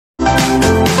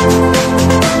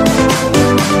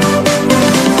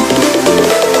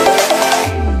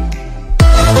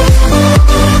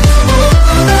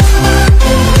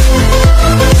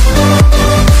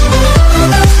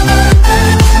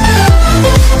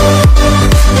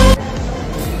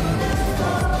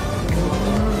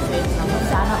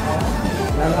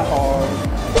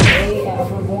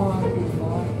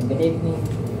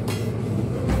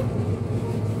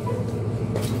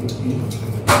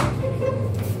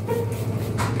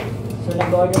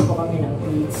nag-order po kami ng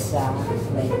pizza,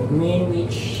 like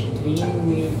Greenwich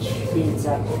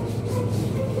pizza.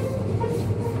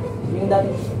 Yung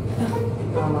dati,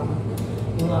 mama ko.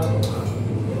 Yung ako. So,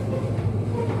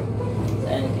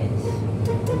 ayun guys.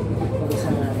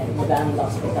 Pag-usan natin.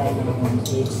 Mag-unbox po tayo ng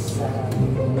pizza.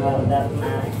 Order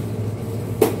na.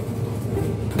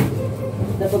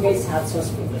 Ito po guys, hot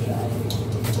sauce po siya.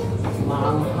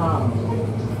 Mangham.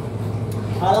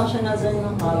 Halang siya na dyan,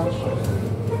 no? Halang siya.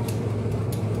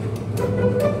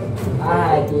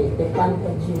 Ah, tepan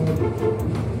pa dyan.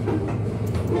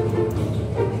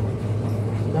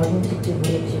 Laging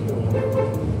sitibalik siya.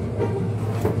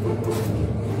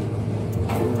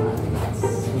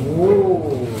 Whoa!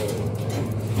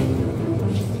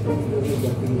 Look at the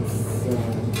pizza.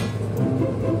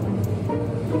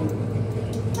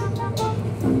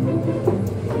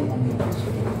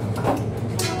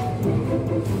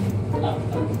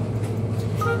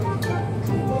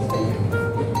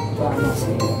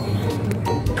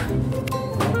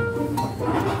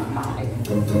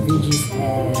 Veggies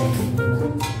and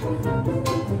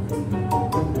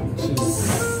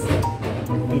cheese.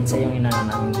 Pizza yung inano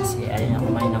namin kasi ayaw niya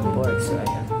kumain ng pork. So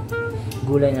ayan,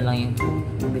 gulay na lang yung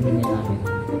binili namin.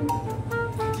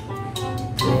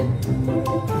 And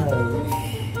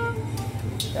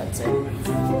that's it.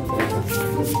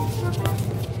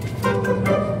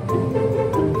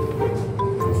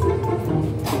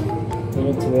 You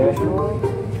need to wear a short?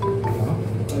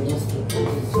 Or just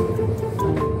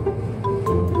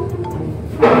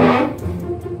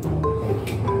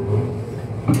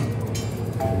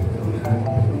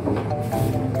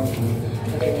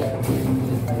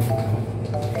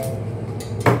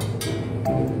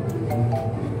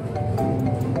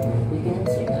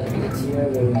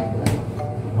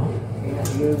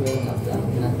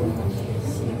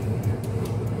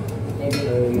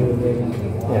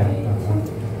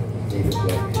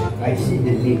I see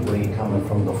the liquid coming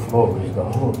from the floor with the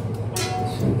hole.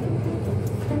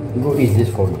 What is this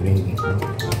for drinking?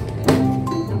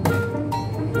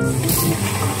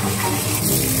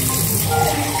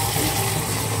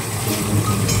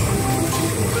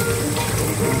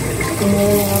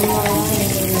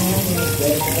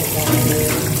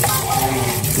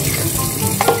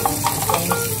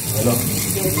 Hello?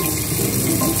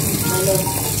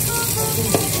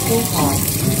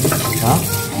 Huh?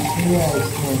 yeah, it's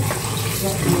good.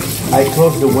 I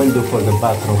closed the window for the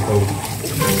bathroom, so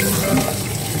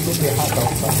It will be hot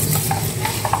outside.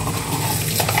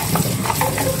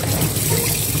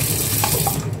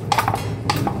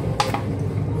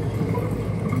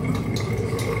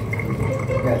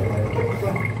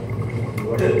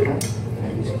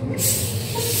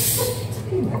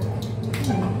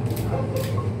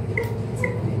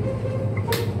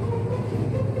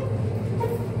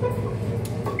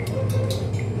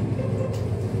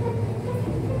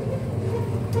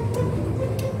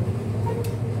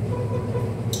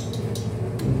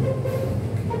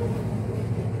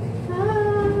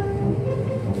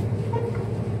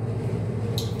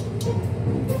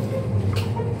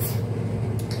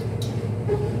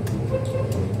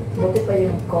 Buti pa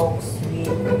yung Coke sweet.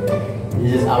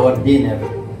 this is our dinner.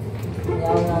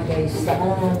 Ayaw nga guys, saka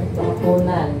na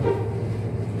nagpakunan.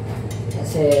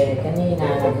 Kasi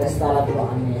kanina nag-restaurant po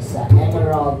kami sa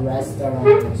Emerald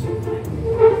Restaurant.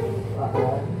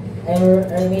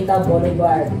 Ermita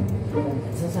Boulevard.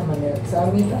 Sa Manila. Sa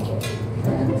Ermita po.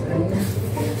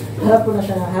 Harap po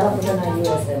siya ng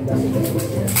US Embassy.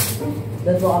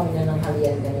 Doon po kami na ng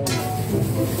halian kanina.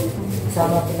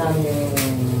 Sama po namin yung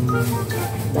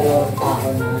dalawang tao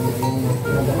na yung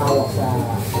naghahawak sa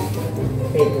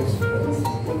papers.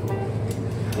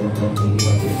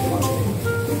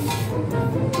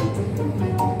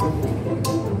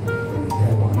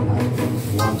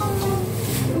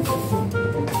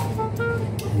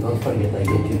 And don't forget, I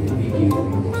get you the video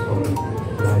in the story.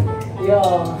 Right?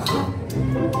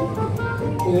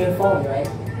 In your phone,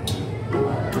 right?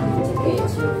 It's okay,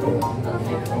 it's your phone, not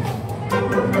my phone.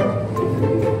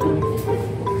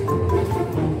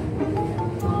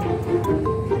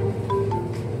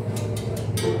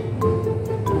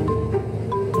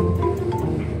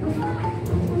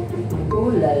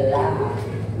 Ooh la la.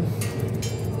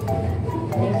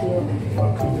 Thank you.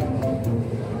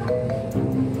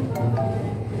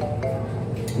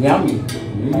 Yummy.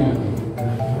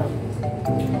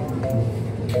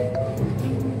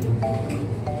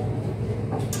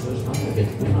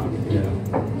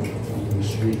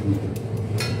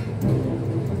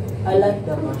 I like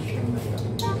the mushroom.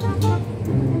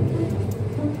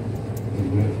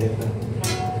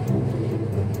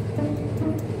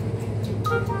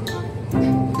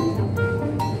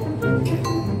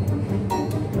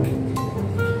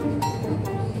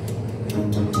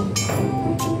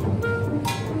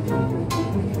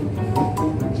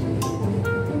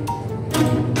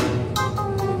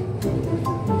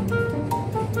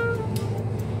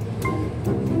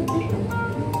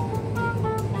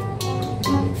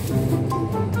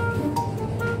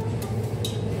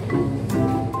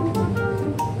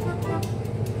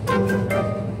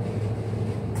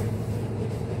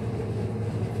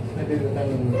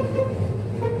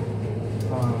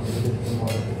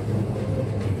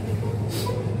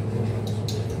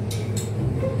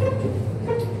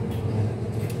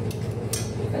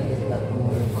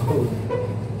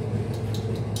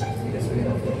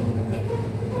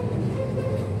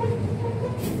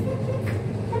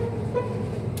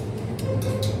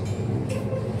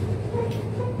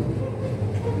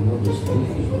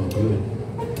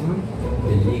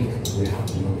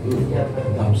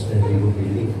 downstairs you will be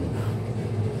leaving.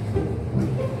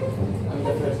 I'm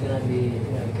the first gonna be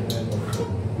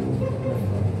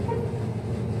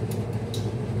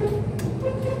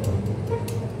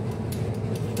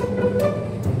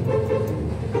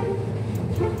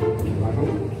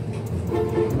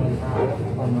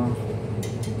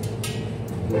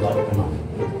You like it or not?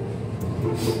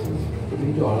 Me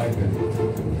too, I like it.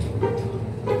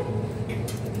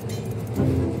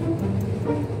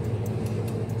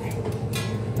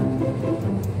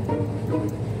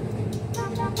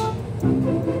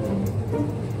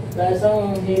 Dahil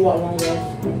isang hiwa lang guys,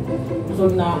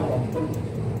 busog na ako.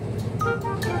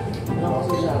 Ano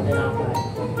kasi siya, tinapay.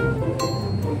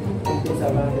 Isa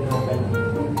ba tinapay na?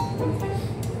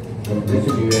 This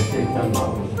is USA $10.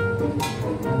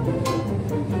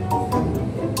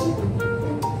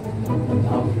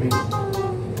 Now free.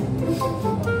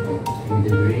 In the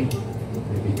green,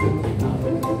 maybe $50.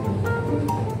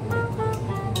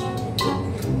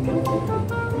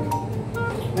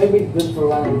 Maybe good for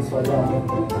one for the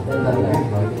 $10.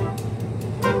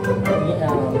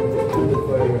 Yeah, good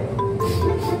for okay.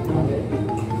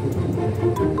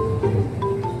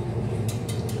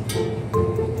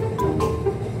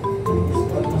 It's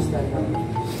almost done now.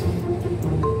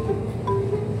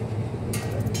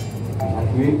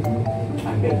 Like me,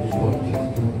 I get this watch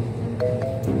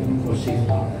for $6.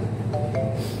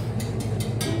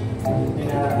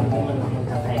 Nararamdaman ako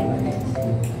magkakaiba guys.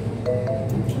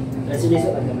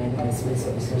 Resolution pag gamay ng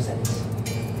resolution exercise.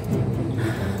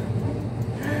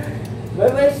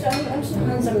 But I'm so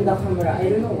handsome in the camera. I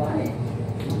don't know why.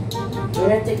 When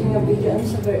I'm taking a video, I'm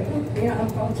so very, I'm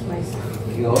proud to myself.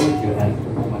 You always feel like,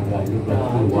 oh my God, you look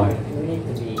like too white. You need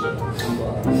to be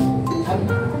humble. I'm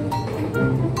not.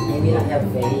 Maybe I have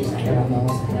face, I have a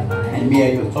nose, I have eyes. And me,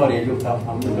 I look sorry, I look up,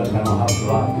 I'm looking like I don't have to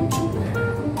lie.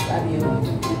 Love you.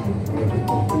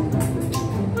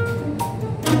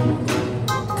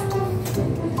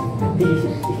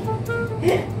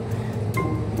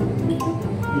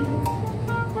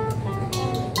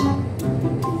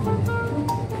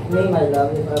 May my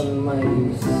love if my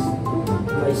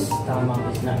stomach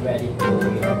is not ready to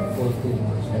full too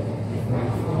much. Like,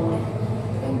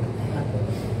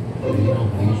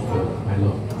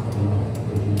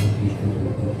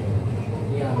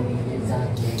 yeah,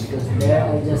 exactly. Because there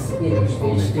I just eat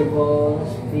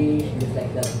vegetables, fish, just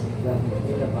like that.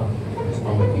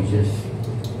 Stomach is just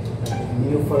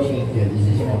New for me. yeah, this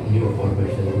is not new for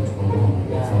vegetables. What's going on?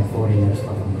 Yeah. Some foreigner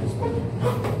stuff on my stomach.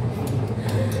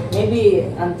 Maybe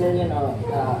until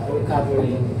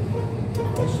recovering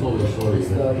Slowly.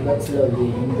 but slowly.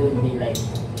 It will be like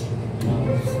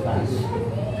fast.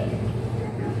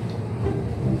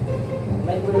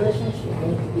 Like relationship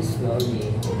need to be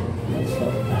slowly. Not so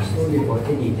fast. Slowly for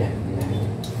any time.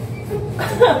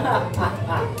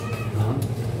 Huh?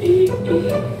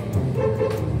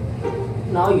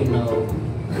 Now you know.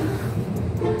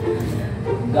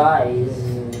 Guys,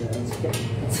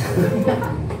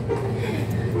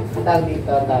 tawag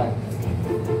dito,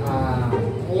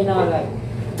 you know, like,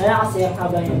 kaya kasi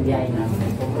habang yung biyahe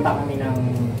namin, pumunta kami ng,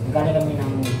 gano'n kami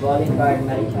ng Bolivar,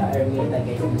 Marita, Ermita,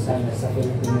 guys, sa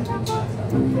Philippines.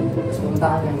 Tapos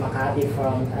pumunta kami ng Makati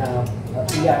from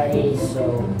PRA,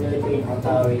 so Philippine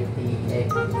Authority,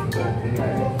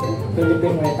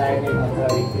 Philippine Retirement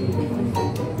Authority.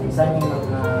 Minsan yung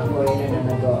mga foreigner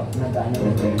na nag-retire.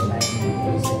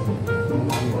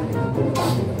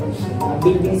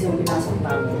 Buildings yung pinasok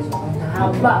namin. So, ang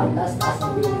haba, ang taas-taas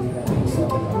ng building nila. So,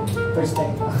 first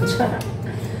time pa ako dyan.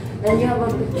 Then you have a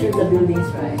picture of the buildings,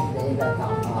 right? Then you got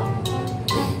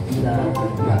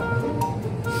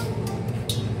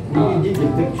We did the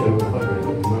picture,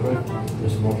 remember? The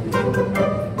small picture.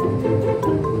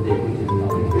 They put it in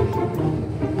our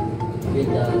picture. with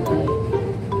the guy,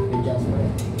 with Jasper.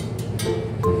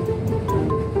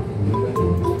 Remember?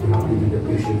 How we did the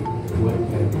picture.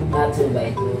 Not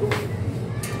 2x2.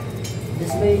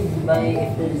 Just by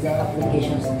if there is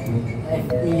applications,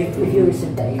 if you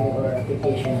receive the email or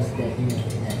applications that you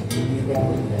can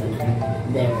put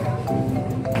there.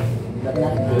 But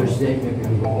not Thursday, maybe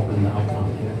we will open the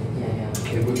account here.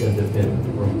 Yeah. If we get the bill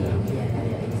from them. Yeah,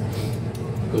 exactly.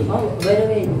 Because Oh, by the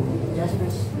way, Jasper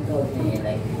told me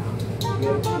like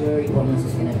your requirements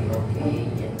is gonna be okay,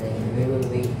 and then we will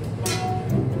wait.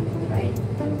 Right?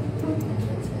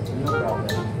 That's it. No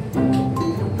problem.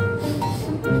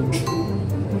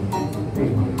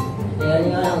 Yung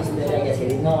nga lang gusto nila kasi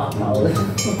rin no makakaul.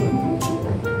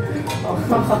 Oh,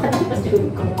 makakalipas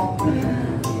yun ko.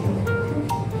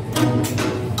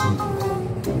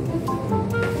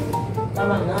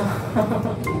 Tama na.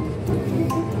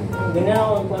 Ganyan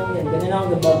ako ang kwan yan. Ganyan ako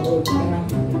nababog.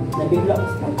 Nabigla ko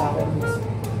sa pagkakainis.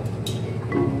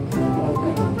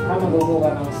 Saka magugo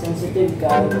ka ng sensitive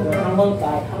ka, pero hangol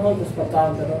gusto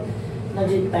ka, pero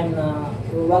na-jet time na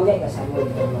wagay ka sa mood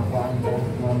na makuhaan ka,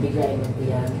 mabigay ng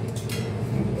tiyan.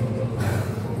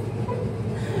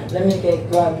 Lamig kay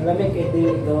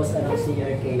David Ghost and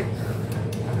CRK.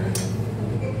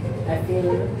 I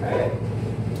feel hurt.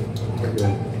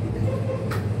 Okay.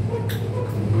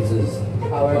 This is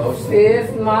Our love.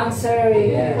 5th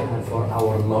monthsary. Yeah, and for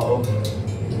our love,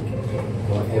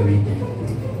 for everything.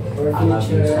 For I love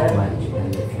you so future. much.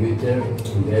 And the future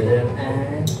together,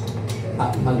 And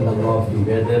the love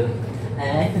together,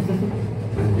 and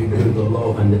the good, the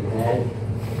love, and the bad.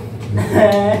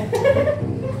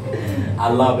 I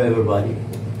love everybody.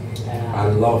 I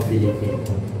love Philippines.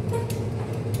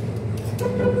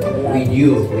 With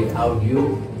you, without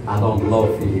you, I don't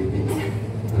love Philippines.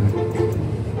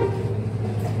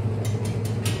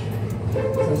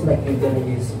 sounds like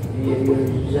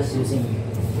you're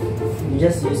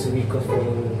just using Rico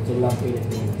to love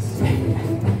Philippines.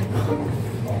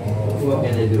 What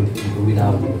can I do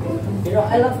without you? You know,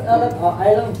 I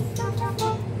love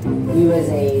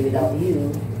USA without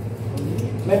you.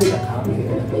 Maybe the country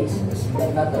or the places,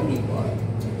 but not the people.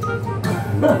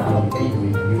 I'll be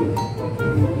with you.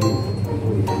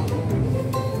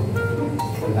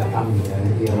 I come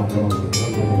here alone.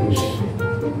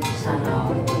 Sana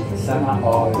all. Sana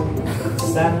all.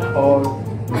 Sana all.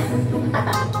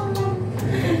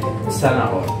 Sana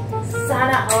all.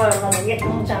 Sana all. Managit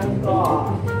mong tiyan ko.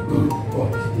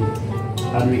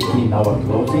 And we clean our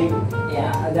clothing.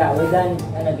 Yeah, we're done,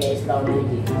 guys,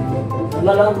 laundry.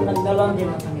 Naglalong din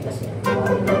na kami kasi.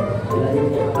 Wala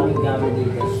din na kami gamit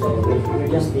dito, so we're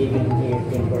just living here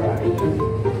temporary.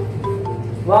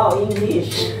 Wow,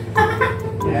 English!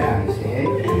 Yeah, see?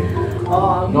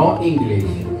 Oh, No English.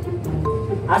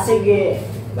 sige.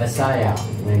 Bisaya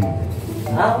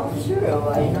language. Sure,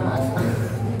 why not?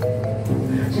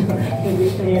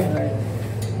 English na yun.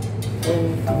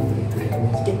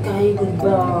 Sakit kayo, good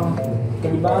ba?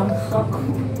 Kalibang ako.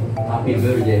 Happy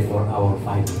birthday for our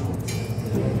 5 months.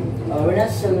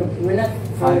 We're not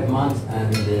 5 months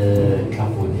and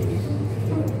couple days.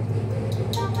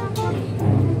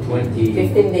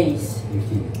 15 days.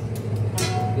 15.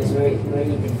 Because we're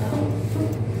eating now.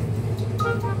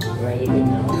 We're eating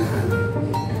now.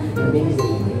 The baby's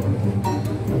eating.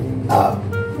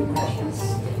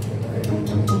 Precious.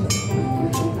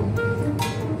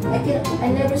 I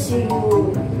never see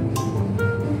you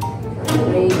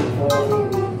pray for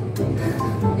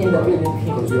in the Philippines.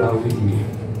 Because you are with me.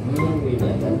 Really,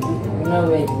 but you know,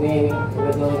 we're going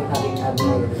having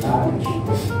other lunch.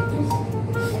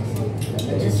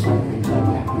 Just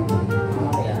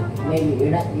yeah. Maybe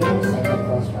you're not silent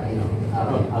close, right?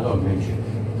 I don't mention.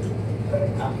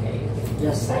 Okay.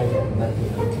 Just silent, but you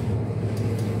know.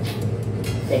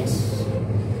 Thanks.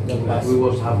 But we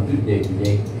was have good day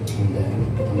today in the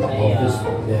office.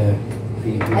 The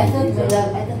I thought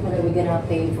we're gonna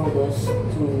pay for those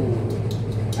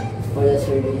for the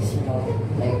service, you know,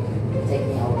 like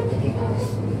taking us.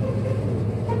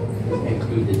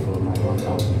 included for my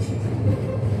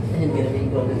 1,600. And gonna be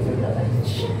included for the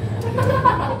lunch.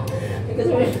 Because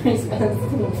we're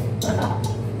expensive.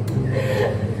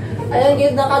 Ayun,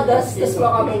 yun nakagastos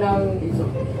pa kami ng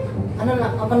ano na,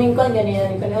 kapaningkan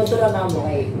ganyan, kanito lang namo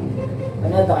kay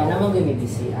ano to, kaya naman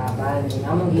gumibisi akan,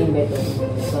 naman gi-invite ko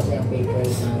sa yung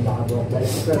papers na baka buwak dahil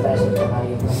supervisor ko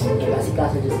kayo kasi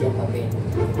kaso just yung kape.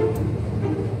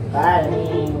 Kaya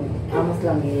amos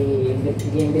lang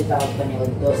gi-invite ako pa ni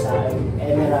Oddo sa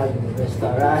Emerald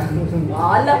Restaurant.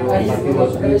 Alam ko It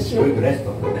was good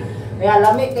restaurant. kaya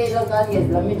lamig kayo lang guys,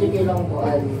 lamig kayo lang po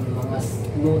mga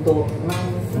luto.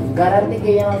 Garanti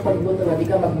kayo ang pagluto na di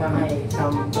ka magmahay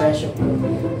sa presyo.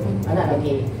 Ano,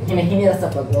 lagi hinahinila sa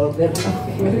pag-order.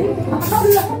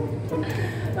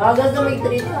 Nakagas na may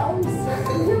 3 pounds.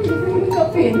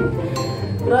 Kape.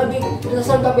 Grabe,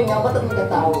 sa kape nga, ba't ang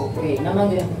nagkatao? Okay,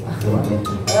 naman din.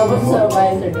 Ayaw ba sa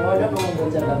supervisor niyo? Order ko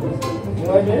mong sa labos.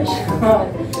 I-order siya.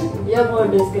 Yung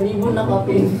orders, kalibo na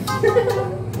kape. Pero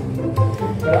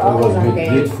It okay was lang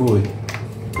kayo. good food.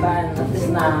 At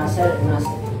least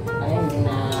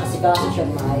sikaso siya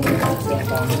maayos sa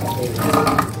kape.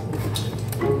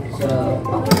 So,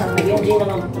 okay lang. Nag-enjoy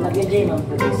naman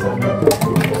po sa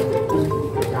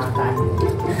lakan.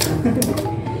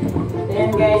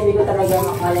 Ayan guys, di ko talaga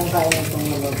makayang-kaya itong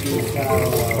mag-view. So,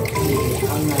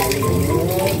 ang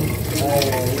narinig.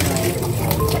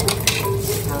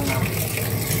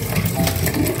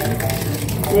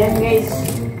 Ayan guys,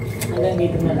 hanggang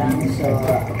dito na lang. So,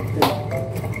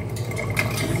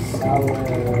 our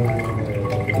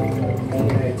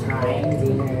dinner time,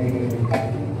 you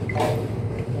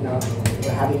know,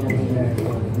 we're sabi ng dinner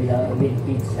with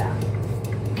pizza.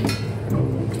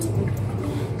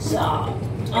 So,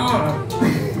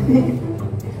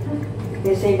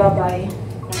 okay, say bye-bye.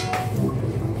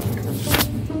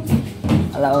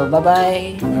 Hello,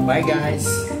 bye-bye. Bye guys.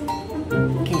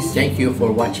 Kiss. Thank you for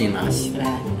watching us.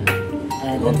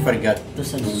 Don't forget to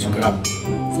subscribe.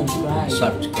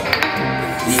 Subscribe.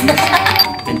 Please.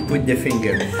 And put the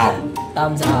finger up.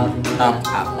 Thumbs up. Thumbs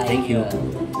up. Like Thank you.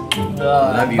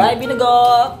 Love you. Bye,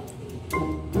 Binago.